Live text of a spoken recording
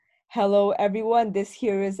Hello, everyone. This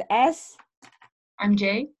here is S, I'm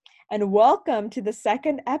Jay. and welcome to the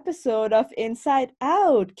second episode of Inside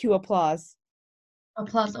Out. Cue applause.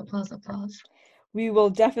 Applause, applause, applause. We will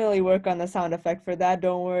definitely work on the sound effect for that.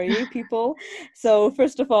 Don't worry, people. So,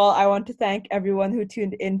 first of all, I want to thank everyone who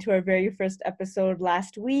tuned in to our very first episode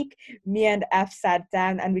last week. Me and F sat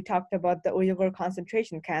down and we talked about the Uyghur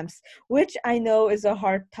concentration camps, which I know is a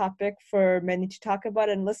hard topic for many to talk about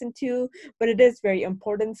and listen to, but it is very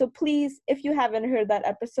important. So, please, if you haven't heard that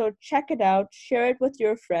episode, check it out, share it with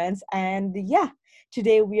your friends, and yeah.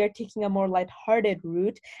 Today, we are taking a more lighthearted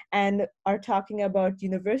route and are talking about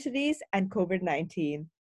universities and COVID 19.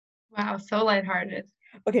 Wow, so lighthearted.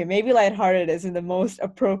 Okay, maybe lighthearted isn't the most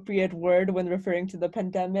appropriate word when referring to the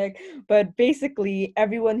pandemic, but basically,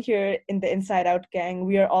 everyone here in the Inside Out gang,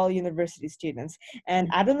 we are all university students. And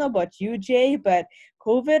I don't know about you, Jay, but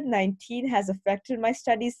COVID 19 has affected my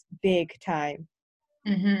studies big time.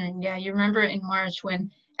 Yeah, you remember in March when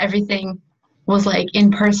everything was like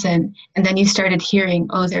in person, and then you started hearing,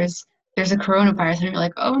 oh, there's a coronavirus, and you're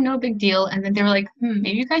like, oh, no big deal. And then they were like,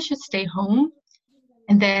 maybe you guys should stay home.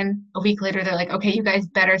 And then a week later, they're like, okay, you guys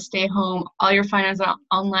better stay home. All your finals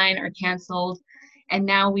online are canceled. And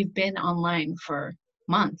now we've been online for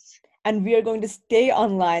months. And we are going to stay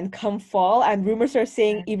online come fall, and rumors are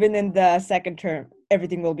saying even in the second term,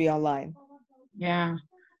 everything will be online. Yeah.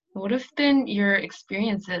 What have been your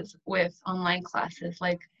experiences with online classes?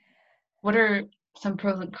 Like, what are some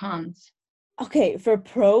pros and cons? Okay, for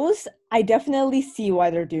pros, I definitely see why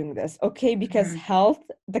they're doing this. Okay, because Mhm. health,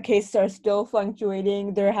 the cases are still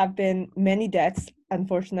fluctuating. There have been many deaths,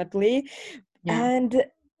 unfortunately. Yeah. And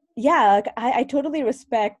yeah, like I totally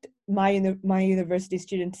respect my university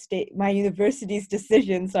student stay my university's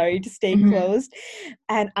decision, sorry, to stay hmm closed.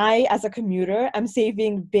 And I, as a commuter, I'm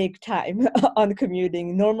saving big time on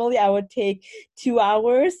commuting. Normally I would take 2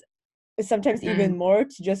 hours, sometimes even more,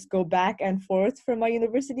 to just go back and forth for my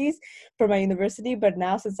university, but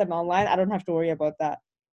now since I'm online I don't have to worry about that.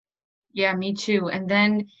 Yeah, me too. And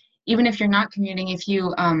then even if you're not commuting, if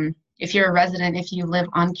you're a resident, if you live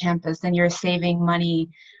on campus, then you're saving money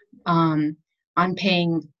um on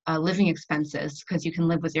paying living expenses because you can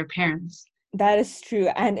live with your parents. That is true.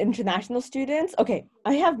 And international students, okay,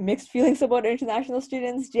 I have mixed feelings about international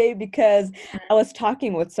students, Jay, because I was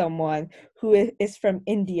talking with someone who is from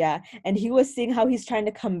India, and he was seeing how he's trying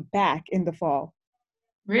to come back in the fall.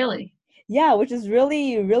 Really? Yeah, which is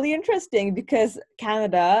really, really interesting because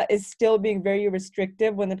Canada is still being very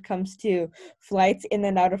restrictive when it comes to flights in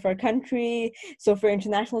and out of our country. So for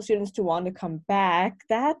international students to want to come back,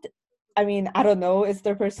 that, I mean, I don't know, it's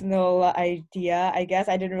their personal idea, I guess.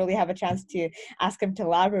 I didn't really have a chance to ask him to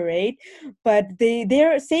elaborate, but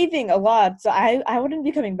they're saving a lot. So I wouldn't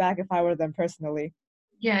be coming back if I were them personally.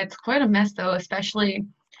 Yeah, it's quite a mess though, especially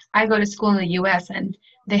I go to school in the US and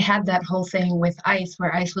they had that whole thing with ICE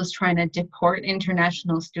where ICE was trying to deport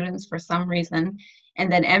international students for some reason,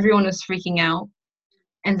 and then everyone was freaking out,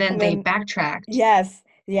 and then And they then backtracked. yes,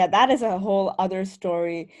 yeah, that is a whole other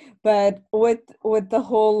story. But with the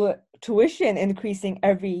whole tuition increasing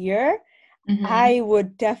every year, hmm I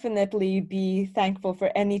would definitely be thankful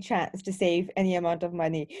for any chance to save any amount of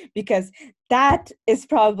money, because that is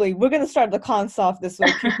probably, we're going to start the cons off this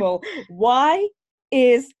way, people. Why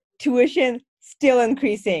is tuition still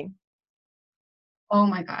increasing? Oh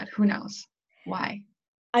my God, who knows? Why?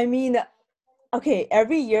 I mean, okay,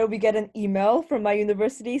 every year we get an email from my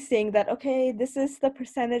university saying that, okay, this is the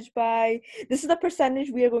percentage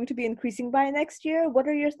we are going to be increasing by next year. What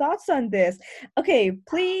are your thoughts on this? Okay,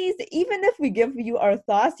 please, even if we give you our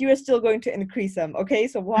thoughts, you are still going to increase them. Okay,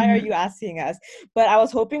 so why are you hmm asking us? But I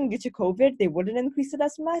was hoping due to COVID, they wouldn't increase it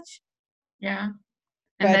as much, Yeah,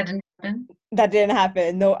 and but that didn't happen. that didn't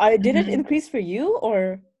happen. No, I did it hmm increase for you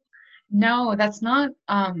or? No, that's not,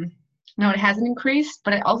 no, it hasn't increased,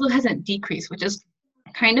 but it also hasn't decreased, which is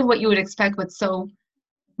kind of what you would expect with so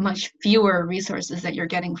much fewer resources that you're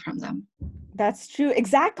getting from them. That's true,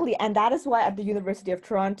 exactly. And that is why at the University of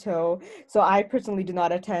Toronto, so I personally do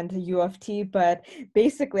not attend U of T, but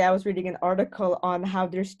basically I was reading an article on how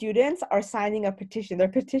their students are signing a petition. They're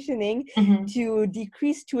petitioning hmm to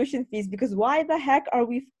decrease tuition fees, because why the heck are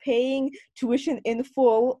we paying tuition in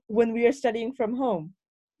full when we are studying from home?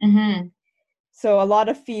 hmm So a lot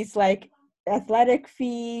of fees, like athletic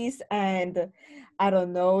fees, and I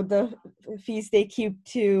don't know, the fees they keep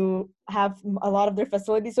to have a lot of their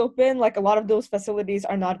facilities open, like a lot of those facilities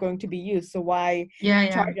are not going to be used. So why Yeah,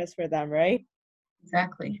 yeah, charge us for them, right?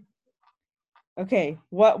 exactly. Okay,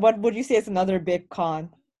 what would you say is another big con?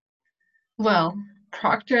 Well,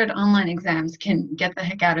 proctored online exams can get the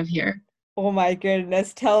heck out of here. Oh my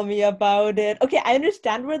goodness, tell me about it. Okay, I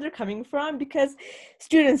understand where they're coming from because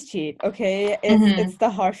students cheat, okay? It's Hmm. the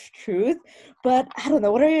harsh truth, but I don't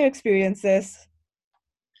know, what are your experiences?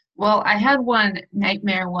 Well, I had one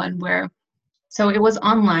nightmare one where, so it was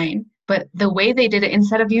online, but the way they did it,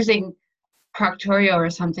 instead of using Proctorio or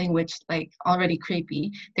something, which like already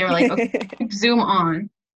creepy, they were like, okay, keep Zoom on,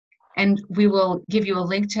 and we will give you a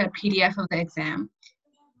link to a PDF of the exam,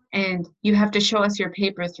 and you have to show us your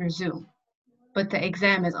paper through Zoom, but the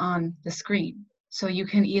exam is on the screen. So you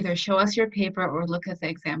can either show us your paper or look at the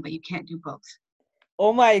exam, but you can't do both.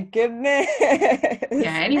 Oh my goodness.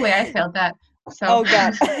 Yeah, anyway, I failed that. So, Oh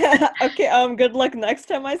God. Okay, good luck next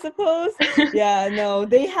time, I suppose. Yeah, no,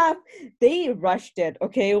 they rushed it,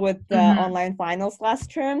 okay, with the hmm. online finals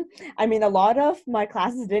last term. I mean, a lot of my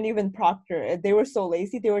classes didn't even proctor it. They were so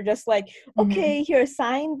lazy. They were just like, Hmm. okay, here,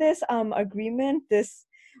 sign this agreement, this,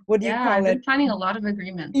 what do you Yeah, call I've it? been signing a lot of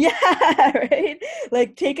agreements. Yeah, right?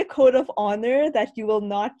 Like take a code of honor that you will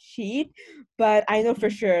not cheat. But I know for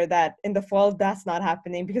Mhm. sure that in the fall that's not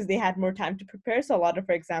happening because they had more time to prepare, so a lot of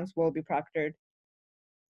our exams will be proctored.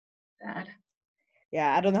 Bad.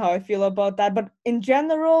 Yeah, I don't know how I feel about that. But in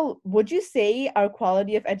general, would you say our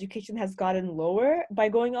quality of education has gotten lower by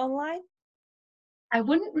going online? I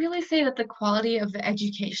wouldn't really say that the quality of the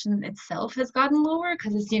education itself has gotten lower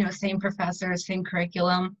because it's, same professors, same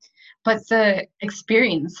curriculum, but the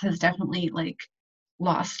experience has definitely like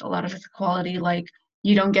lost a lot of its quality. Like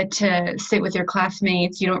you don't get to sit with your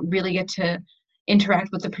classmates, you don't really get to interact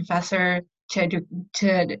with the professor to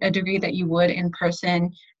a degree that you would in person.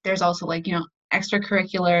 There's also like,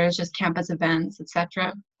 extracurriculars, just campus events,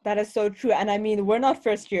 etc. That is so true. And I mean, we're not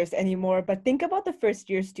first years anymore, but think about the first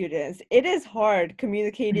year students. It is hard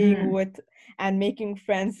communicating Hmm. with and making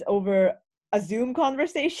friends over a Zoom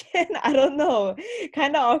conversation. I don't know.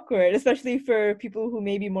 Kind of awkward, especially for people who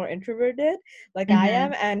may be more introverted, like I am.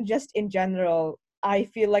 Hmm. And just in general, I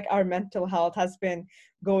feel like our mental health has been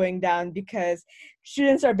going down because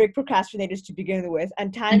students are big procrastinators to begin with,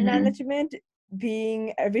 and time Hmm. management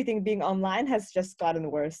being everything being online has just gotten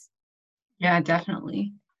worse. Yeah,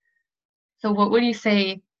 definitely. So what would you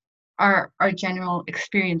say are our general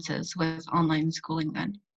experiences with online schooling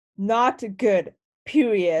then? Not good,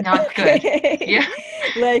 period. Not good. Okay. Yeah.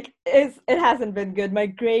 Like it hasn't been good. My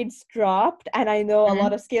grades dropped, and I know a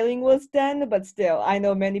lot Hmm. of scaling was done, but still I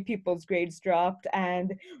know many people's grades dropped,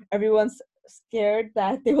 and everyone's scared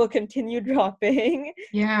that they will continue dropping.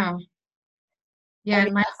 Yeah. I Yeah, mean,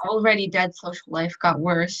 and my already dead social life got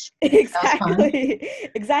worse. That was fun. exactly.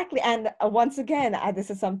 Exactly. And once again,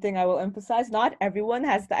 this is something I will emphasize, not everyone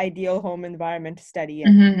has the ideal home environment to study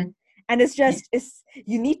in. Hmm. And it's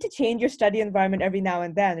you need to change your study environment every now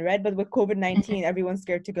and then, right? But with COVID-19, everyone's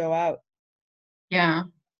scared to go out. Yeah.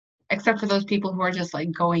 Except for those people who are just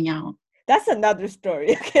like going out. That's another story.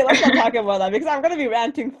 Okay, let's not talk about that because I'm gonna be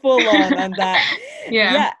ranting full on that.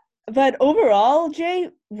 Yeah. Yeah, but overall, Jay,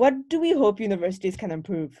 what do we hope universities can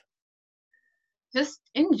improve? Just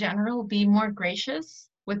in general, be more gracious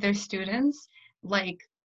with their students. Like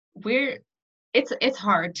we're it's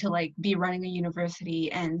hard to like be running a university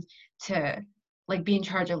and to like be in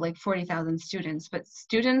charge of like 40,000 students, but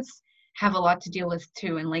students have a lot to deal with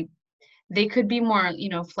too. And like they could be more,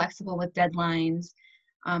 flexible with deadlines,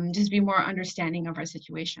 just be more understanding of our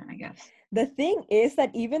situation, I guess. The thing is that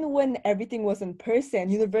even when everything was in person,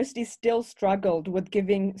 universities still struggled with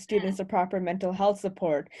giving students a proper mental health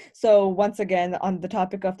support. So once again, on the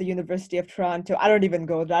topic of the University of Toronto, I don't even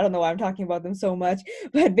go there. I don't know why I'm talking about them so much,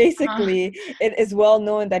 but Uh, basically, it is well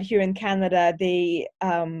known that here in Canada, they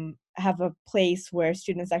have a place where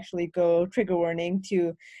students actually go trigger warning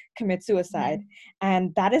to commit suicide. mhm.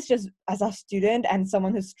 And that is just as a student and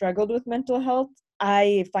someone who struggled with mental health,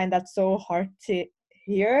 I find that so hard to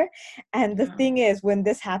hear. And the Yeah. thing is, when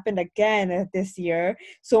this happened again this year,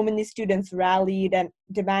 so many students rallied and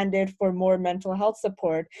demanded for more mental health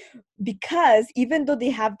support because even though they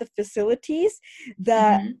have the facilities,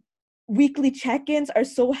 the Hmm. weekly check-ins are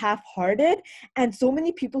so half-hearted, and so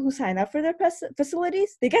many people who sign up for their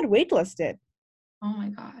facilities, they get waitlisted Oh my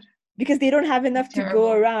God. because they don't have That's enough to go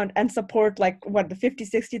terrible. around and support like what the 50,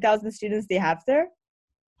 60,000 students they have there.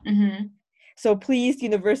 Hmm. So please,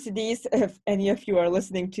 universities, if any of you are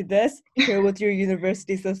listening to this, share with your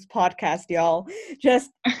universities this podcast, y'all.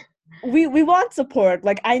 Just we want support.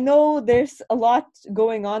 Like I know there's a lot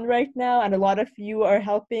going on right now, and a lot of you are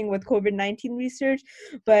helping with COVID-19 research.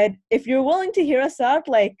 But if you're willing to hear us out,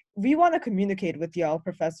 like we want to communicate with y'all,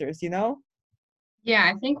 professors. You know?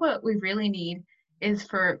 Yeah, I think what we really need is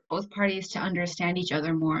for both parties to understand each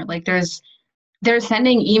other more. Like they're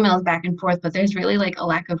sending emails back and forth, but there's really like a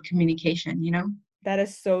lack of communication, you know? That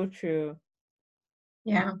is so true.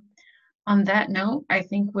 Yeah. On that note, I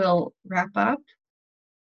think we'll wrap up.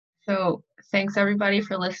 So thanks everybody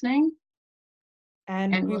for listening,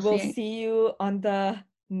 And and we we'll will see you see you on the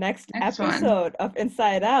next next one. episode of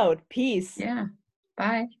Inside Out. Peace. Yeah.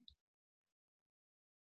 Bye.